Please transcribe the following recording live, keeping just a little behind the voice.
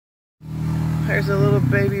There's a little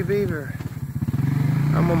baby beaver.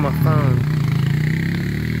 I'm on my phone.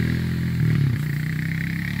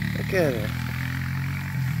 Look at it.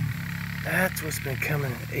 That's what's been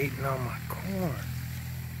coming and eating all my corn.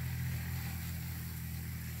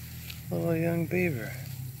 Little young beaver.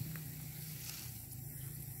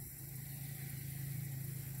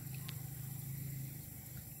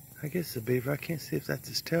 I guess it's a beaver. I can't see if that's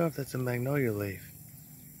his tail or if that's a magnolia leaf.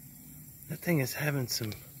 That thing is having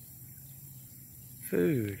some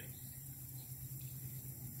food.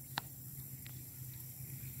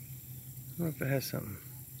 I wonder if it has something.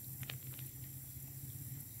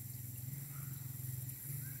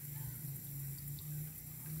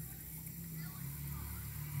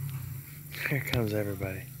 Here comes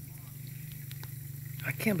everybody.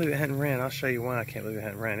 I can't believe it hadn't ran. I'll show you why I can't believe it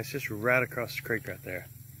hadn't ran. It's just right across the creek right there.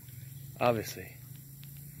 Obviously.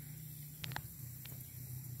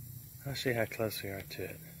 I'll show you how close we are to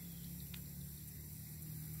it.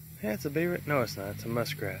 Yeah, it's a beaver. No, it's not. It's a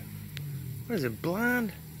muskrat. What is it,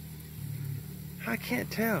 blind? I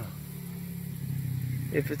can't tell.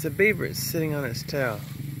 If it's a beaver, it's sitting on its tail.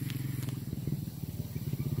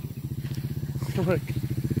 Look.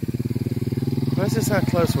 That's just how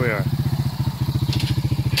close we are.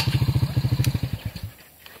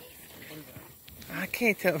 I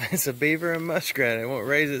can't tell if it's a beaver or a muskrat. It won't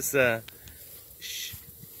raise its shh.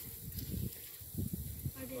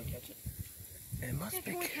 It must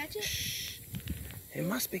be. Shh. It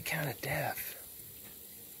must be kind of deaf.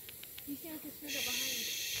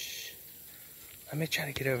 Shh. Let me try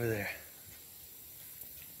to get over there.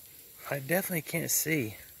 I definitely can't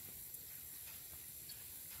see.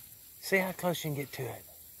 See how close you can get to it.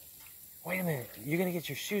 Wait a minute. You're going to get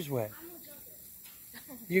your shoes wet.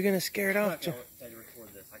 You're going to scare it off.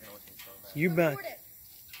 You're about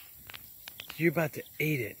to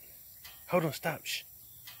eat it. Hold on. Stop. Shh.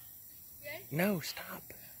 No, stop.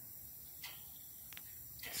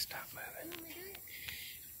 Stop moving.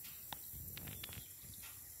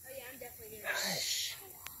 Hush.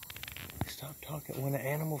 Stop talking. When an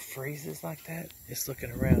animal freezes like that, it's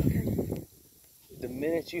looking around. The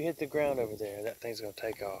minute you hit the ground over there, that thing's going to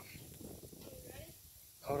take off.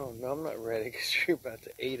 Hold on. No, I'm not ready because you're about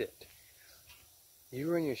to eat it.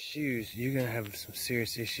 You run your shoes, you're going to have some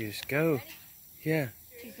serious issues. Go. Yeah.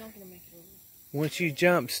 Once you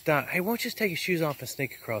jump, stop. Hey, why don't you just take your shoes off and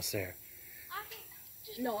sneak across there?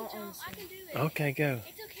 No, I can do it. Okay, go.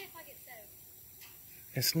 It's okay if I get soaked.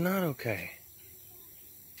 It's not okay.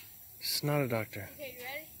 It's not a doctor. Okay, you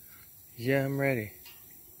ready? Yeah, I'm ready.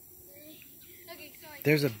 Okay, sorry.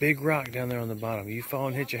 There's a big rock down there on the bottom. You fall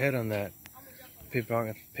and hit your head on that. People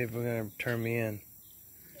are going to turn me in.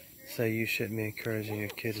 Say you shouldn't be encouraging your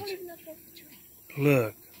kids.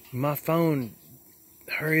 Look, my phone,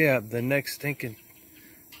 hurry up. The next stinking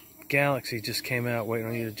galaxy just came out waiting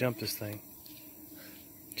on you to jump this thing.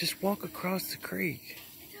 Just walk across the creek.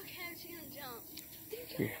 It's okay, I'm just gonna jump.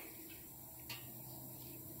 Here.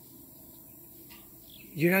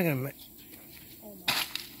 You're not gonna make...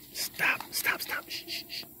 Stop. Shh, shh,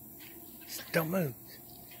 shh. Don't move.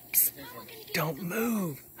 Psst. Don't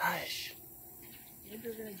move. Hush.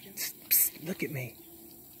 Psst, psst. Look at me.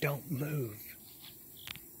 Don't move.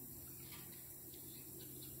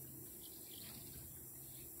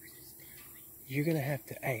 You're gonna have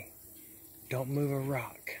to, hey, don't move a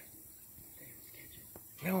rock.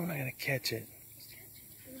 No, I'm not gonna catch it.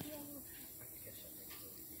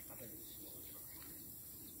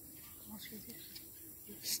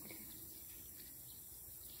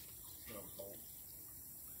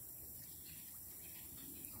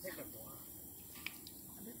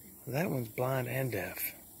 That one's blind and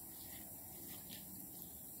deaf.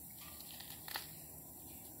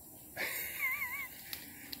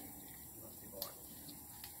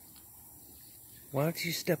 Why don't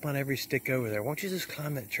you step on every stick over there? Why don't you just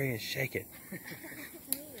climb that tree and shake it?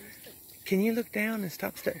 Can you look down and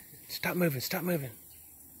stop moving, stop moving.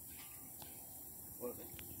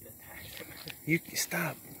 You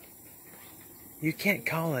stop. You can't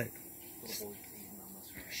call it.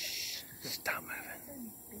 Shh, stop moving.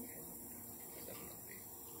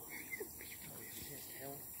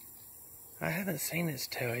 I haven't seen its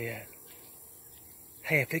tail yet.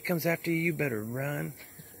 Hey, if it comes after you, you better run.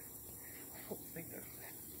 I'll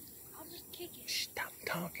just kick it. Stop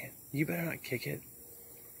talking. You better not kick it.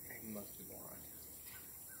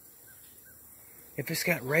 If it's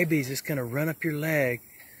got rabies, it's going to run up your leg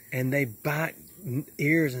and they bite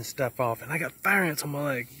ears and stuff off. And I got fire ants on my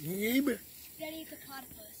leg. Daddy, it's a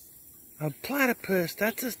platypus. A platypus?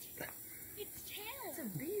 That's a... Its tail. It's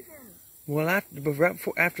a beaver. Well, right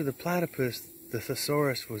after the platypus, the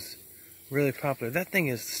thesaurus was really popular. That thing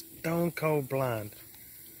is stone cold blind.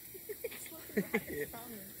 It's a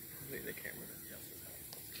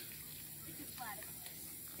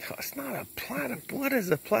platypus. Oh, it's not a platypus. What is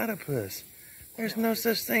a platypus? There's no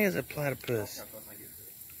such thing as a platypus.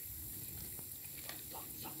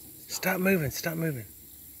 Stop moving, stop moving.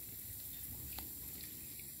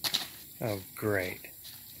 Oh, great.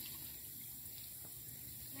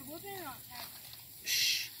 They're whooping it on tackle.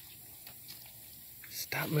 Shh.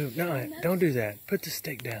 Stop moving. No, don't do that. Put the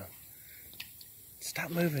stick down.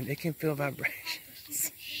 Stop moving. It can feel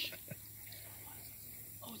vibrations.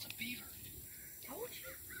 Oh, it's a beaver. Told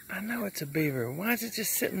you. I know it's a beaver. Why is it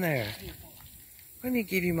just sitting there? Let me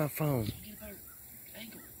give you my phone. Get a better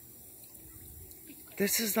angle.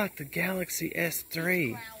 This is like the Galaxy S3.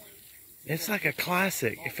 Growling. It's like a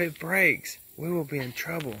classic. If it breaks, we will be in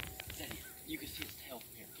trouble. Dedy, you can see its tail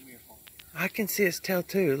from here. Give me your phone. I can see its tail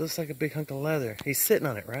too. It looks like a big hunk of leather. He's sitting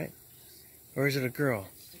on it, right? Or is it a girl?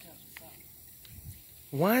 Stick out the side.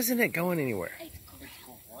 Why isn't it going anywhere? It's It's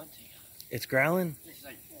growling. grunting. It's growling? It's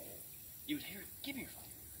like, you would hear it. Give me your phone.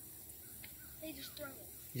 They just throw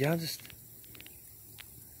it. Y'all just...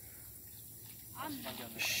 I'm I'm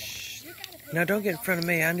down there. Shh. You're gotta put No, it don't get in on. front of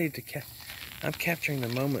me. I need to... I'm capturing the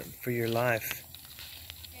moment for your life.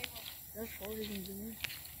 Gabriel,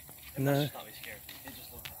 No. Just not be scared. It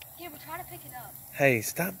just looked like Gabriel, try to pick it up. Hey,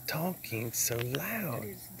 stop talking so loud.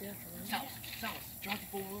 Silas, Silas, drive the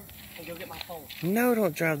forward and go get my phone. No,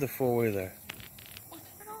 don't drive the four-wheeler. Oh,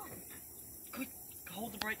 turn it on. Quick,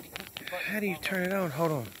 hold the brake and click the button. How do you turn it on?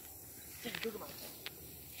 Hold on. Dedy, go get my phone.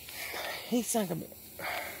 He's not gonna...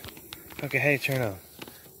 Okay, hey, turn on.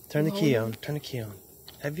 Turn the key on. Turn the key on.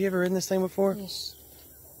 Have you ever ridden this thing before? Yes.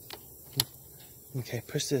 Okay,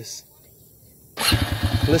 push this.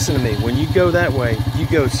 Listen to me. When you go that way, you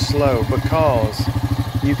go slow because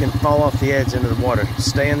you can fall off the edge into the water.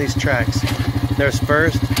 Stay in these tracks. There's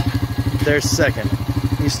first, there's second.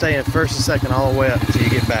 You stay in first and second all the way up until you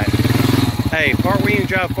get back. Hey, part where you can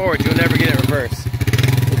drive forward, you'll never get it reverse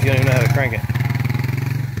if you don't even know how to crank it.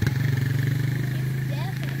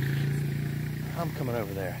 I'm coming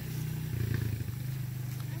over there.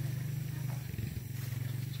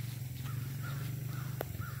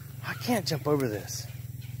 I can't jump over this.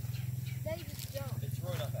 They just jump. It's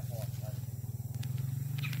really not that far.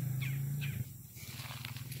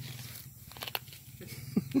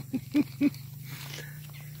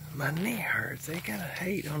 My knee hurts. They gotta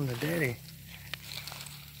hate on the Dedy.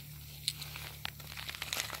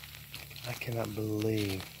 I cannot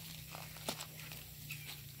believe.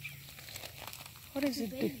 What is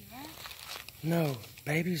it? Baby, right? No,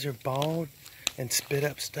 babies are bald and spit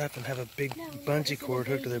up stuff and have a big No, bungee it's a cord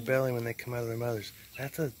hooked to their baby. belly when they come out of their mothers.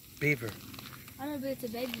 That's a beaver. I know, but it's a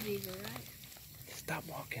baby beaver, right? Stop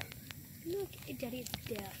walking. Look, Daddy, it's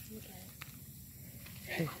deaf. Look at it.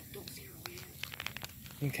 Hey. Don't see her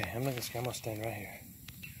way Okay, I'm not gonna. I'm gonna stand right here.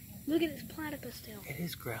 Look at its platypus tail. It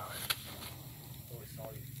is growling. Oh, it saw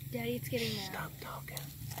you. Daddy, it's getting mad. Stop talking.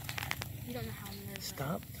 You don't know how nervous I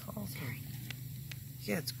am. Stop talking.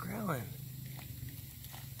 Yeah, it's growling.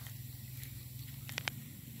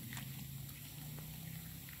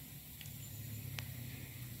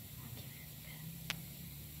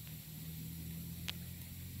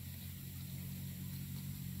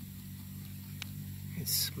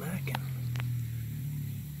 It's smacking.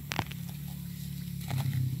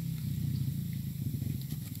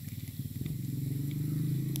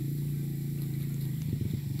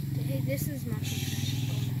 Hey, this is my confession.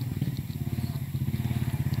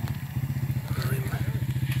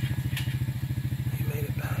 He made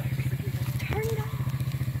it back. Turn it off.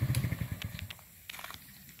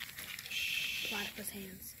 Platypus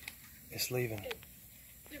hands. It's leaving.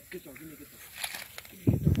 Good dog, give me a good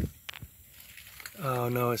dog. Oh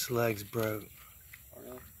no, its legs broke. Oh,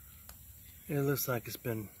 no. It looks like it's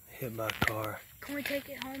been hit by a car. Can we take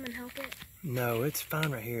it home and help it? No, it's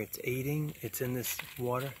fine right here. It's eating. It's in this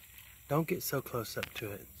water. Don't get so close up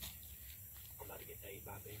to it. I'm about to get ate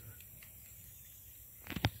by a beaver.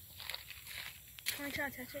 Can we try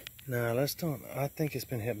to touch it? No, let's don't. I think it's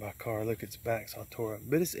been hit by a car. Look, its back's all tore up.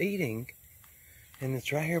 But it's eating. And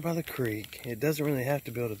it's right here by the creek. It doesn't really have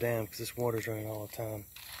to build a dam because this water's running all the time.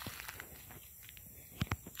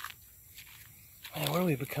 Man, what do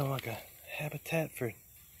we become, like a habitat for...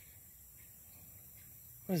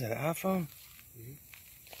 What is that, an iPhone? Mm-hmm.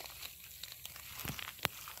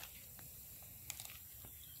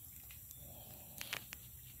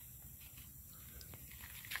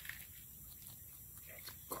 It's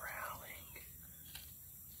growling.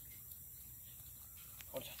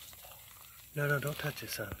 I'll touch his tail. No, don't touch it,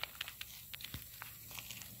 son.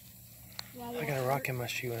 Why I got a rock in my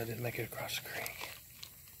shoe and I didn't make it across the creek.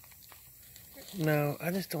 No,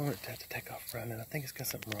 I just don't want it to have to take off running. I think it's got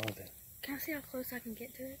something wrong with it. Can I see how close I can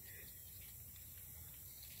get to it?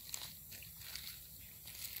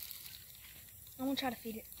 I'm gonna try to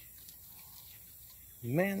feed it.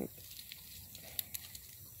 Man,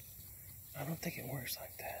 I don't think it works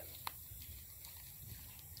like that.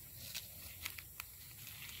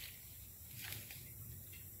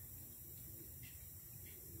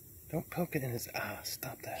 Don't poke it in his eye.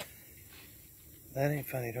 Stop that. That ain't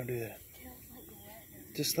funny. Don't do that.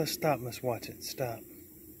 Just let's stop and let's watch it. Stop.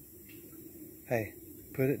 Hey,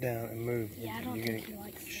 put it down and move. Yeah, I don't think he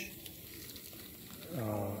likes it.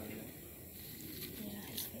 Oh. Yeah,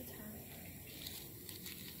 his foot's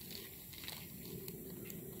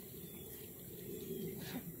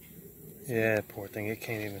hurt. Yeah, poor thing. It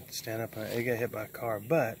can't even stand up on it. It got hit by a car,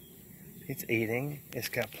 but it's eating. It's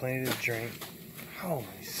got plenty to drink. Holy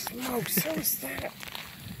smokes, so is that.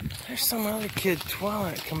 There's some other kid,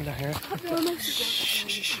 Twilight, coming down here. Shh, shh,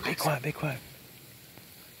 shh, be quiet, be quiet.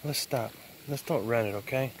 Let's stop. Let's don't run it,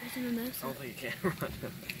 okay? There's a mimosa. I don't think you can run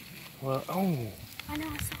it. Well, oh. I know,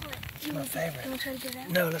 I saw it. It's my favorite. You want to try to get it out?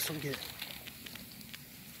 No, let's don't get it.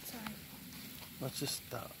 Sorry. Let's just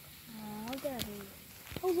stop. Oh, Daddy.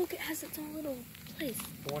 Oh, look, it has its own little place.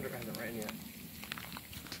 No wonder it hasn't ran yet.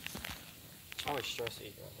 It's always stress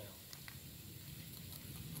eating right now.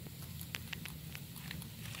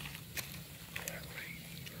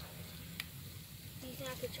 Do you think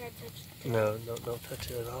I could try to touch it? No, don't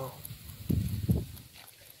touch it at all.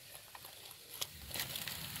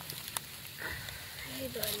 Hey,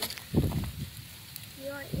 buddy. You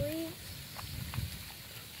like leaves?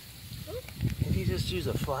 Did you just use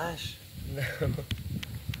a flash? No.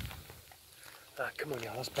 Come on,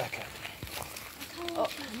 y'all. Let's back up.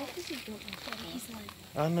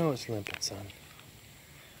 I know it's limping, son.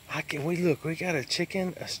 We got a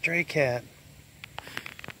chicken, a stray cat.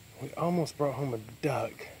 We almost brought home a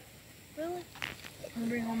duck. Really? Want to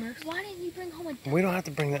bring home this? Why didn't you bring home a duck? We don't have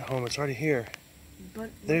to bring that home. It's already here.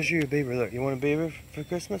 But there's your beaver. Look, you want a beaver for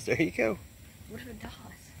Christmas? There you go. What if it dies?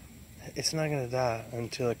 It's not going to die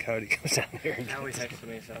until a coyote comes down here. Now he texted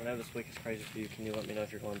me, so I know this week is crazy for you. Can you let me know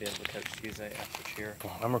if you're going to be able to coach Tuesday after cheer?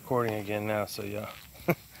 Well, I'm recording again now, so y'all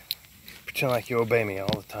pretend like you obey me all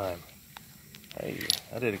the time. Hey,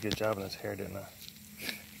 I did a good job on his hair, didn't I?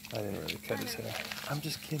 I didn't really cut his hair. I'm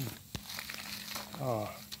just kidding. Oh.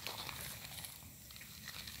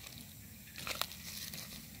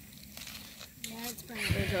 Yeah, it's fine.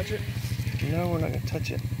 Can I touch it? No, we're not going to touch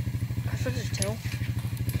it. I should just tell.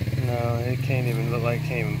 No, it can't even look like it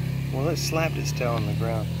came. Well, it slapped its tail on the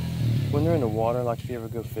ground. When they're in the water, like if you ever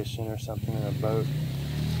go fishing or something in a boat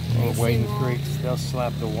or wading creeks, they'll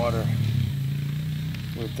slap the water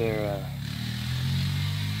with their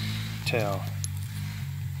tail.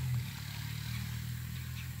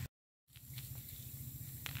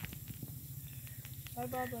 Bye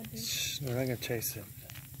bye, buddy. Shh, we're not gonna chase it.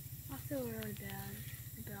 I feel really bad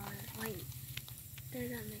about it. Like, that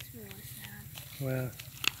makes me really sad. Well,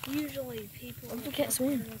 usually people can't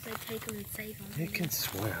swim. Animals, they take them and save them. it can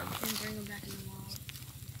swim. And bring them back in the wild.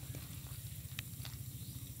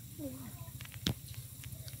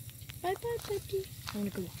 Bye bye, buddy. I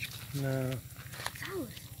want to go watch. No. Silas.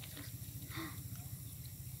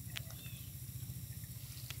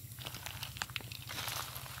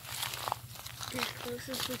 As close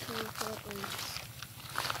as we can probably.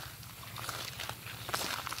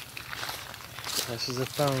 This is a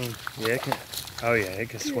phone. Yeah, it can. Oh yeah, it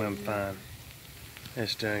can swim fine.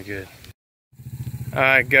 It's doing good. All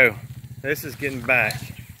right, go. This is getting back.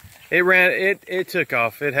 It ran. It took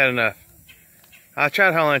off. It had enough. I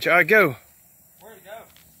tried hollering at you. All right, go. Where'd it go?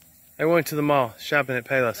 It went to the mall shopping at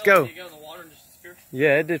Payless. Go. Did it go in the water and just disappear?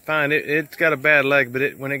 Yeah, it did fine. It's got a bad leg,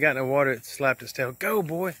 but when it got in the water, it slapped its tail. Go,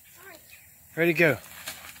 boy. Ready to go.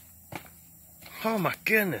 Oh my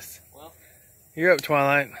goodness. Well, You're up,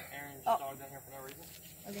 Twilight. Aaron's dog down here for no reason.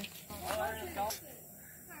 Okay.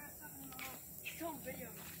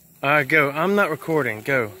 All right, go. I'm not recording.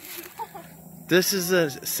 Go. This is a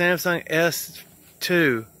Samsung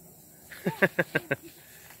S2.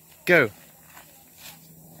 Go.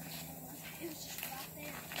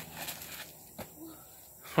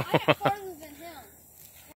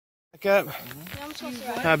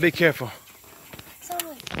 Back up. Be careful.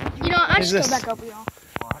 You know, I Is just this- go back up, y'all.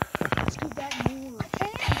 Scoot back more.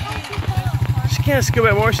 She can't scoop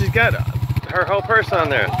it more. She's got her whole person on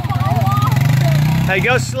there. Hey,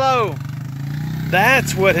 go slow.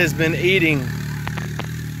 That's what has been eating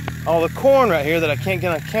all the corn right here that I can't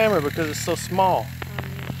get on camera because it's so small.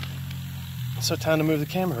 So time to move the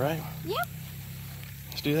camera, right? Yep.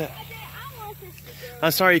 Let's do that. I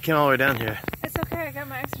I'm sorry you came all the way down here. It's okay, I got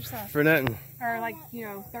my exercise. For nothing. Or like,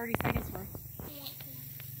 30 seconds worth.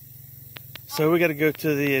 So we got to go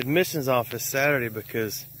to the admissions office Saturday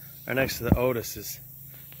because our next to the oldest is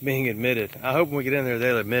being admitted. I hope when we get in there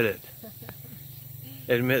they'll admit it.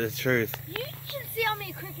 Admit the truth. You should see how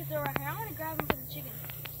many crickets are right here. I want to grab them for the chicken.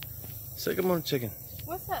 So come on, chicken.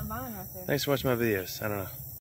 What's that vine right there? Thanks for watching my videos. I don't know.